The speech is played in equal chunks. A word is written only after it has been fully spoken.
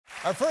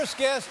Our first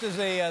guest is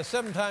a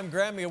seven-time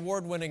Grammy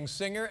Award-winning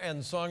singer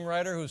and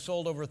songwriter who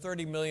sold over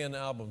 30 million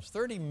albums.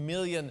 30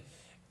 million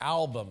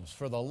albums,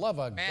 for the love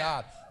of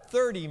God.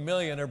 30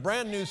 million. Her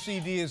brand new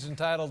CD is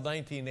entitled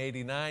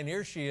 1989.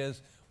 Here she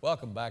is.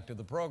 Welcome back to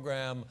the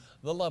program,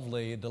 the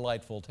lovely,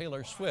 delightful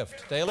Taylor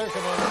Swift. Taylor,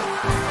 come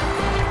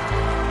on.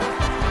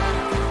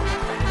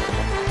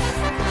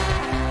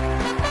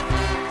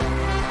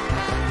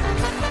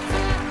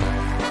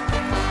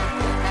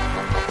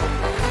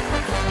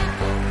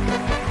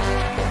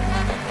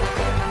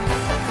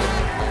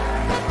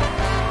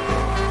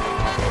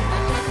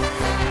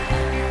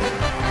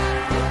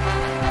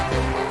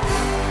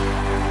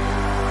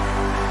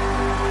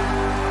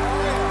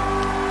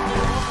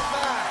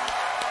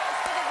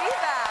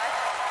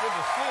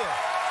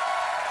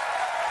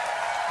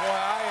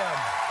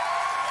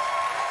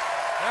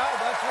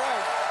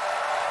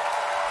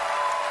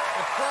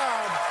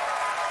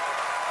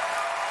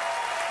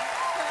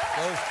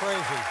 Goes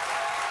crazy.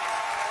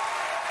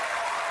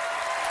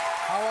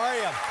 How are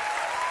you?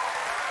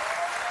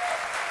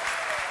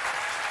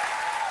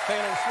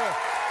 Taylor Swift.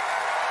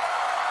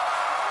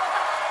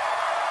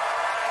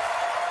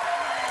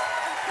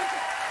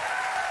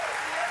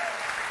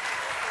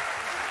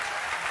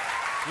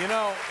 You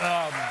know,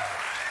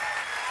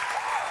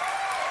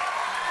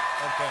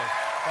 okay,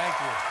 thank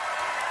you.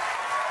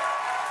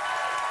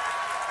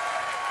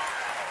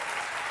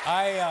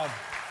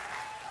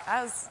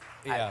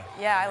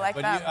 I like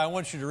that. But I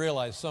want you to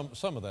realize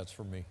some of that's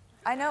for me.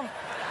 I know.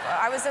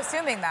 I was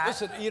assuming that.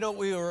 Listen, you know,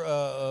 we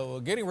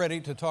were getting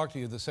ready to talk to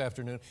you this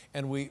afternoon,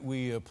 and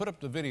we put up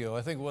the video,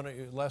 I think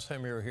last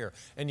time you were here,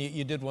 and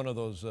you did one of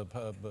those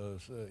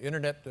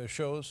internet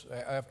shows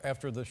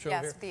after the show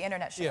here? Yes, the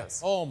internet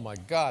shows. Yeah. Oh, my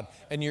God.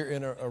 And you're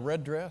in a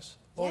red dress?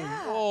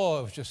 Yeah. Oh,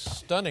 it was just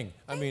stunning.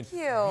 Thank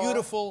you.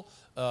 Beautiful.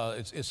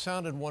 It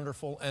sounded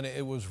wonderful, and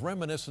it was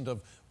reminiscent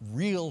of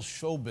real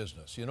show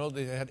business. You know,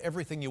 they had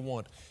everything you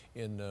want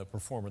in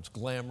performance.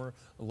 Glamour,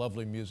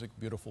 lovely music,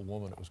 beautiful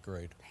woman. It was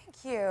great.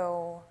 Thank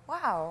you.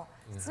 Wow.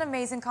 It's an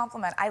amazing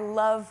compliment. I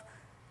love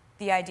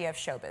the idea of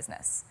show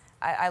business.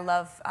 I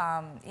love,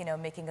 you know,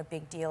 making a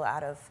big deal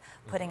out of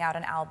putting out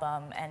an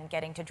album and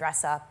getting to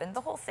dress up and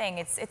the whole thing.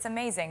 It's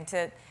amazing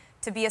to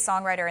be a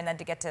songwriter and then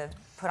to get to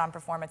put on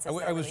performances.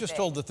 I was just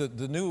told that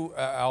the new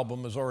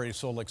album has already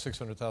sold like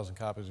 600,000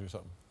 copies or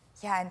something.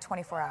 Yeah, in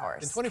 24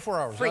 hours. In 24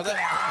 hours. Freaking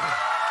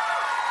out.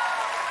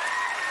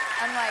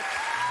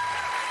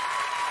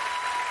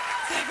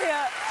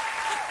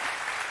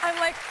 I'm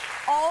like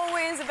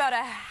always about a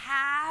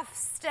half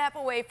step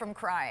away from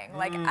crying,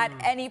 like at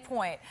any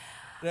point.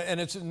 And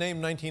it's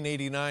named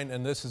 1989,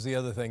 and this is the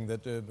other thing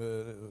that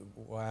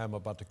why I'm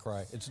about to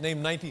cry. It's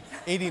named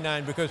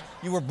 1989 because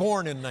you were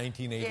born in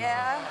 1989.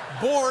 Yeah.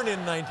 Born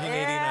in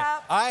 1989. Yeah.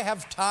 I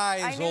have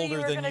ties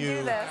older than you. I knew you were going to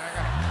do this.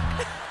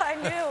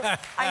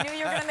 I knew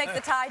you were going to make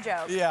the tie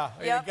joke. Yeah,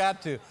 yep. You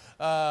got to.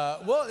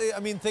 Well, I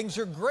mean, things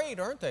are great,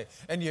 aren't they?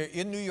 And you're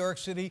in New York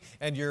City,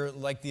 and you're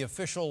like the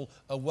official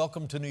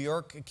Welcome to New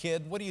York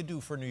kid. What do you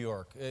do for New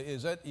York?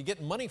 Is that, you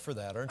get money for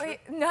that, aren't you?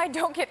 No, I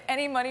don't get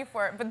any money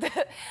for it,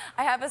 but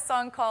I have a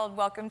song called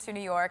Welcome to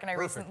New York, and I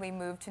recently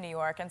moved to New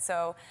York, and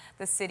so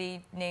the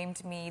city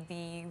named me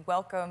the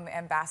Welcome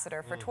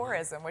Ambassador for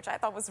Tourism, which I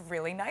thought was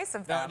really nice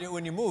of them. Now,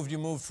 when you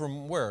moved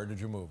from where did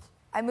you move?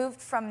 I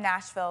moved from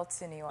Nashville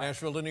to New York.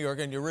 Nashville to New York,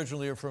 and you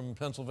originally are from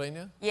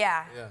Pennsylvania?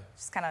 Yeah. Yeah.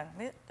 Just kind of.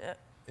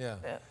 Yeah.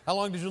 How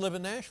long did you live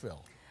in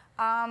Nashville?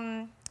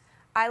 I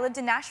lived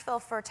in Nashville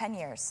for 10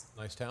 years.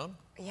 Nice town?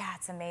 Yeah,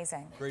 it's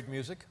amazing. Great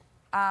music?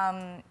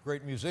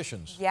 Great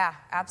musicians? Yeah,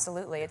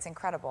 absolutely. It's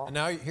incredible. And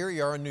now here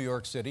you are in New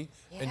York City,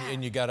 yeah.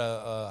 and you got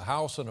a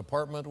house, an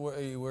apartment.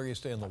 Where you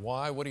stay in the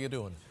Y? What are you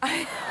doing?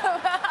 I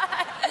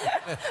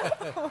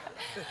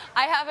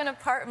have an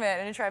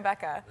apartment in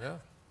Tribeca. Yeah.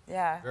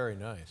 Yeah. Very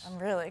nice. I'm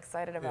really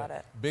excited about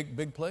it.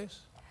 Big place?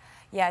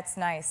 Yeah, it's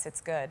nice.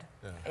 It's good.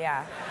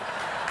 Yeah.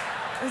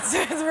 It's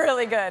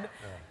really good. Yeah.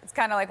 It's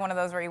kind of like one of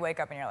those where you wake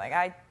up and you're like,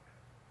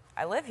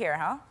 I live here,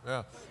 huh?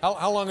 Yeah.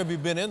 How long have you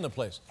been in the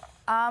place?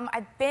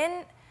 I've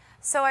been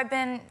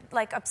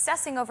like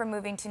obsessing over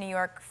moving to New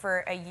York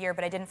for a year,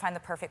 but I didn't find the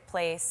perfect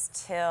place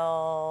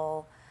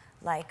till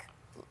like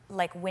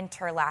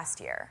winter last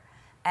year.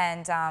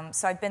 And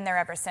so I've been there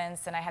ever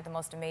since, and I had the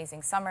most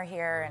amazing summer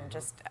here, and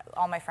just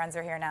all my friends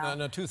are here now.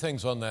 Now, two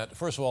things on that.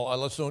 First of all,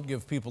 let's don't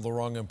give people the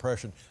wrong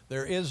impression.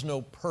 There is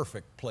no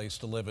perfect place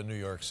to live in New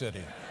York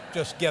City.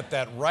 Just get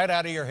that right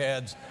out of your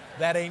heads.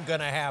 That ain't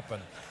going to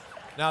happen.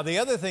 Now, the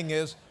other thing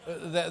is,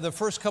 the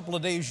first couple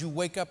of days you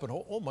wake up and,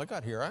 oh my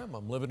God, here I am.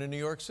 I'm living in New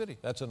York City.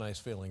 That's a nice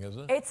feeling,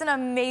 isn't it? It's an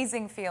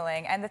amazing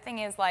feeling. And the thing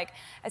is, like,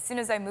 as soon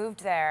as I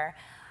moved there,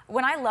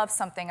 when I love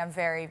something, I'm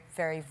very,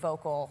 very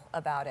vocal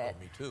about it.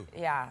 Oh, me too.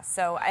 Yeah,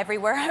 so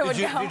everywhere I would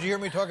go. Did you hear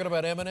me talking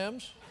about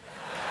M&Ms?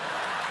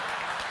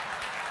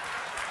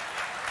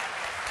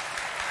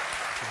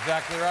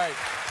 Exactly right.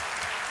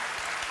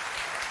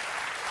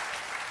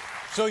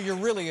 So you're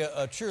really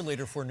a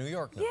cheerleader for New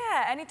York now.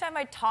 Yeah, anytime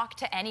I talk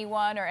to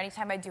anyone or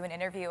anytime I do an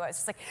interview, I was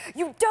just like,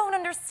 you don't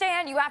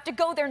understand. You have to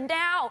go there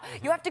now.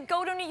 You have to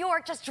go to New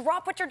York. Just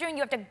drop what you're doing.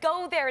 You have to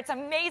go there. It's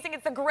amazing.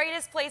 It's the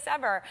greatest place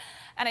ever.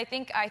 And I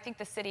think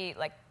the city,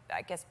 like,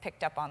 I guess,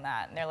 picked up on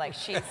that. And they're like,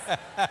 she's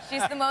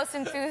the most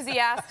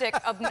enthusiastic,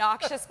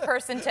 obnoxious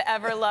person to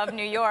ever love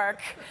New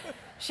York.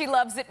 She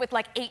loves it with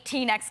like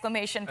 18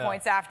 exclamation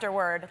points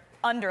afterward.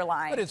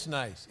 Underline. But it's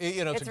nice.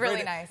 You know, it's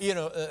really nice. You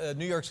know,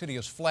 New York City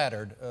is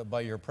flattered by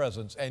your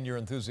presence and your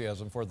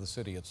enthusiasm for the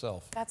city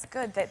itself. That's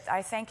good.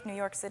 I thank New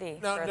York City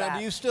for that. Now,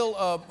 do you still?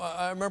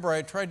 I remember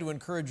I tried to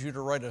encourage you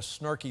to write a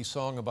snarky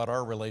song about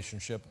our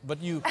relationship,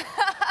 but you.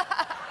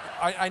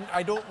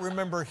 I don't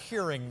remember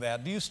hearing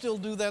that. Do you still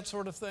do that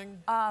sort of thing?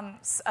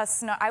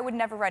 I would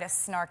never write a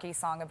snarky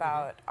song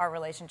about our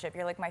relationship.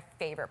 You're like my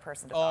favorite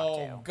person to talk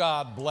to. Oh,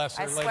 God bless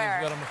her, I ladies swear.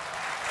 and gentlemen.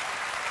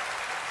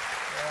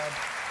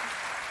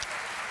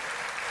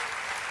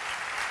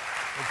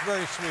 It's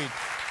very sweet.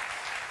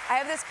 I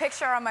have this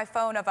picture on my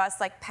phone of us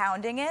like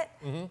pounding it,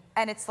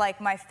 and it's like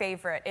my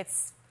favorite.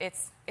 It's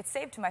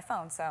saved to my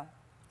phone, so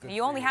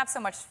you only have so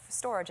much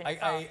storage in your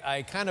phone.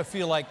 I kind of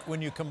feel like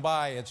when you come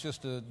by, it's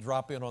just to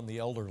drop in on the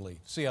elderly,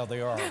 see how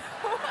they are.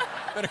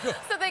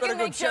 So they can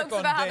make jokes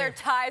about how their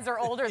ties are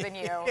older than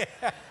you.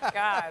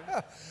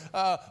 God.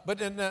 But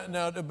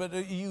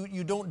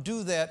you don't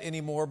do that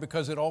anymore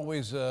because it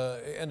always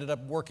ended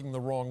up working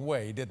the wrong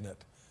way, didn't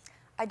it?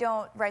 I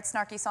don't write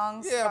snarky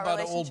songs about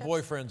old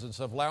boyfriends and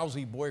stuff,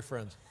 lousy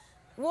boyfriends.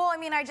 Well, I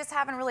mean, I just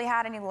haven't really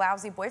had any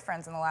lousy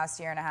boyfriends in the last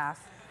year and a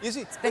half. Is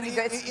it? It's been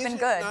good. It's been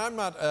good. No, I'm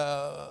not.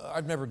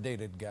 I've never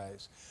dated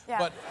guys.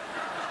 Yeah.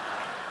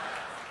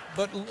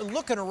 But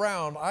looking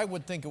around, I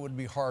would think it would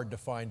be hard to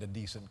find a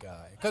decent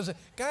guy because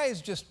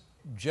guys just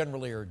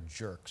generally are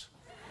jerks.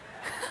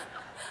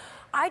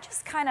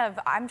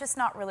 I'm just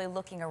not really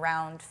looking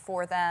around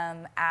for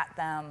them, at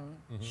them,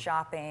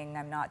 shopping.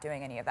 I'm not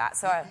doing any of that.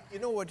 So you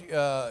know what?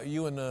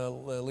 You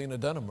and Lena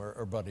Dunham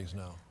are buddies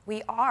now.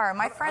 We are.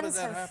 My friends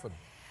How did that happen?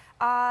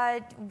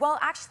 Well,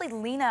 actually,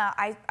 Lena,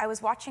 I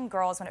was watching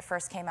Girls when it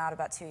first came out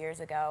about 2 years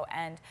ago,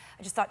 and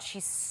I just thought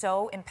she's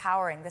so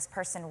empowering. This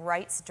person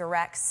writes,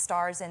 directs,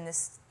 stars in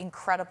this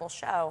incredible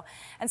show.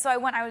 And so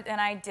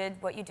I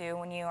did what you do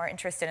when you are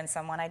interested in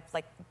someone. I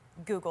like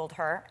Googled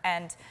her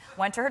and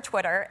went to her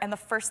Twitter, and the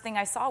first thing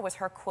I saw was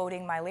her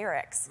quoting my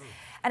lyrics.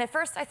 And at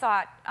first I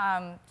thought,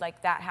 like,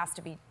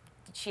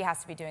 she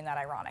has to be doing that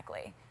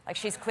ironically. Like,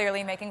 she's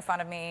clearly making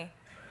fun of me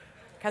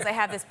because I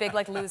have this big,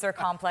 like, loser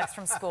complex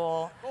from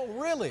school. Oh,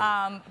 really?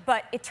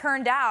 But it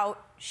turned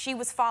out she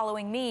was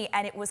following me,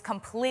 and it was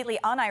completely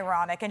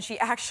unironic, and she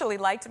actually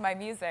liked my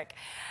music.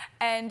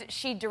 And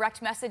she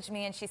direct messaged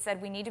me, and she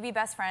said, we need to be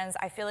best friends.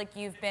 I feel like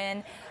you've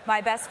been my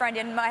best friend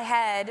in my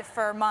head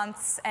for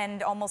months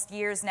and almost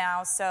years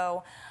now,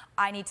 so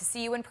I need to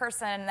see you in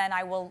person, and then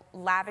I will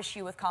lavish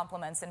you with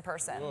compliments in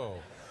person. Whoa.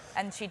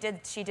 And she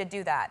did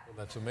do that. Well,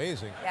 that's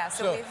amazing. Yeah,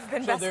 so we've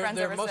been best friends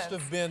ever since. There must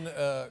have been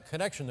a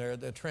connection there,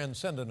 the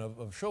transcendent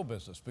of show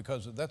business,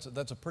 because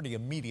that's a pretty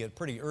immediate,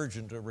 pretty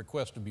urgent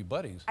request to be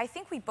buddies. I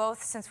think we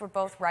both, since we're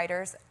both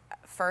writers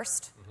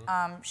first,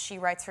 she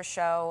writes her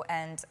show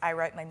and I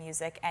write my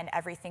music, and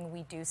everything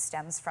we do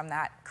stems from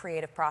that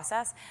creative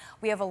process.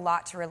 We have a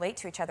lot to relate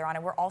to each other on,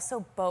 and we're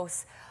also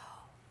both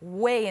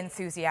way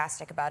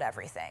enthusiastic about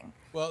everything.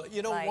 Well,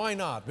 you know, why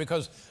not?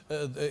 Because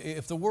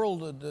if the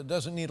world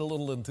doesn't need a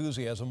little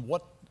enthusiasm,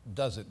 what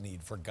does it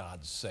need, for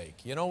God's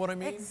sake? You know what I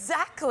mean?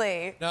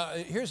 Exactly. Now,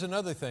 here's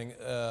another thing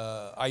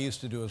I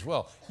used to do as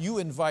well. You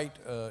invite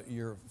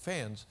your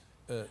fans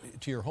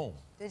to your home.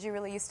 Did you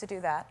really used to do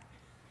that?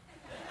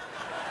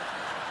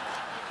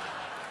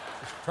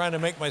 Just trying to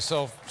make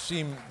myself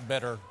seem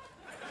better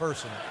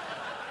person.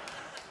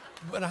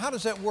 But how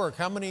does that work?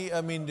 How many,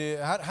 I mean,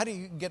 how do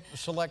you get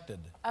selected?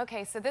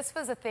 Okay, so this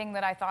was a thing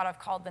that I thought of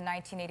called the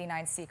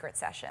 1989 Secret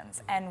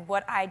Sessions. And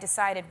what I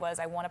decided was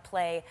I want to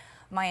play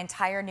my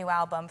entire new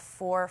album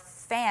for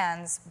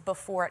fans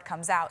before it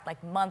comes out,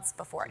 like months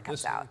before it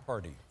comes out. Listening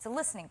party. It's a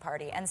listening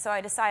party. And so I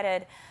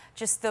decided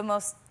just the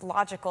most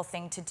logical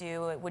thing to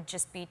do, it would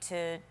just be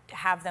to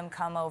have them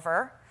come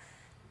over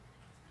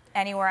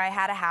anywhere I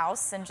had a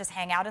house and just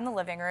hang out in the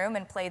living room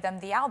and play them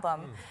the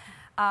album.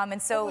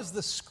 And so, what was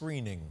the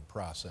screening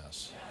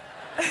process?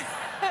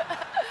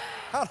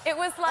 It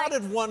was like, how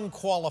did one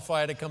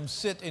qualify to come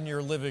sit in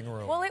your living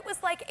room? Well, it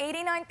was like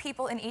 89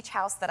 people in each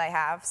house that I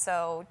have.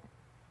 So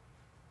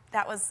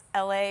that was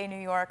LA, New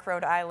York,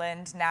 Rhode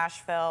Island,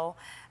 Nashville,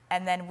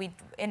 and then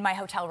in my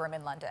hotel room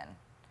in London.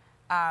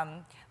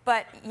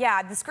 But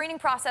yeah, the screening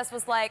process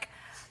was like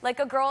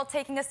a girl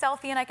taking a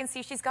selfie, and I can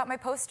see she's got my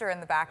poster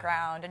in the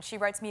background, and she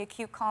writes me a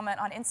cute comment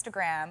on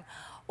Instagram.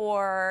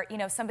 Or, you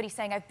know, somebody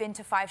saying, I've been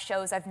to 5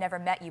 shows, I've never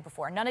met you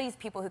before. None of these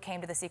people who came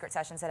to the Secret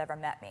Sessions had ever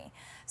met me.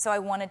 So I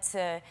wanted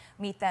to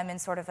meet them in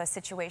sort of a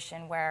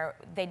situation where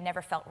they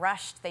never felt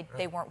rushed.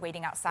 They weren't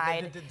waiting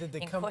outside. Did they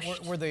being come?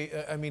 pushed. Were they?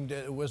 I mean,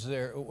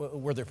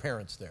 were their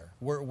parents there?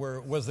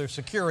 Was there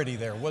security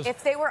there?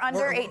 If they were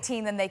under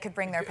 18, then they could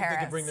bring their parents.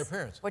 They could bring their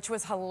parents, which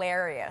was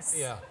hilarious.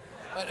 Yeah.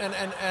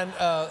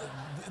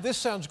 This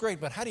sounds great,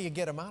 but how do you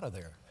get them out of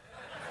there?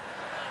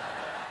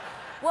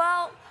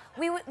 Well,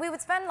 we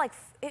would spend like,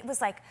 it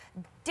was like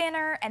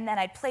dinner, and then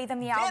I'd play them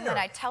the album, and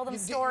I'd tell them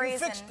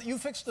stories. You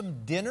fixed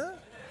them dinner?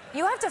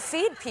 You have to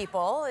feed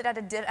people at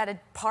a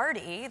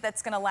party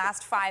that's going to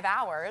last 5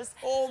 hours.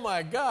 Oh,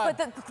 my God.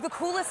 But the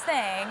coolest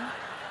thing...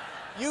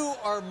 You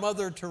are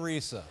Mother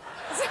Teresa.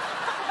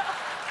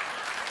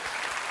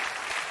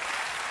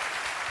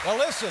 Well,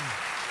 listen.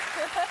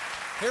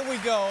 Here we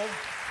go.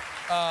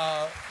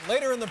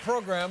 Later in the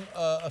program,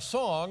 a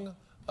song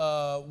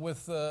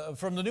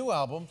from the new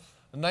album,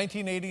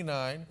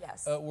 1989.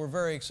 Yes. We're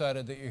very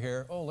excited that you're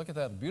here. Oh, look at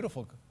that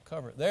beautiful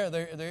cover. There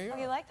you are.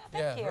 Oh, you like that?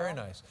 Thank you. Yeah, very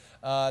nice.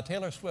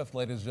 Taylor Swift,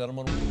 ladies and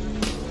gentlemen.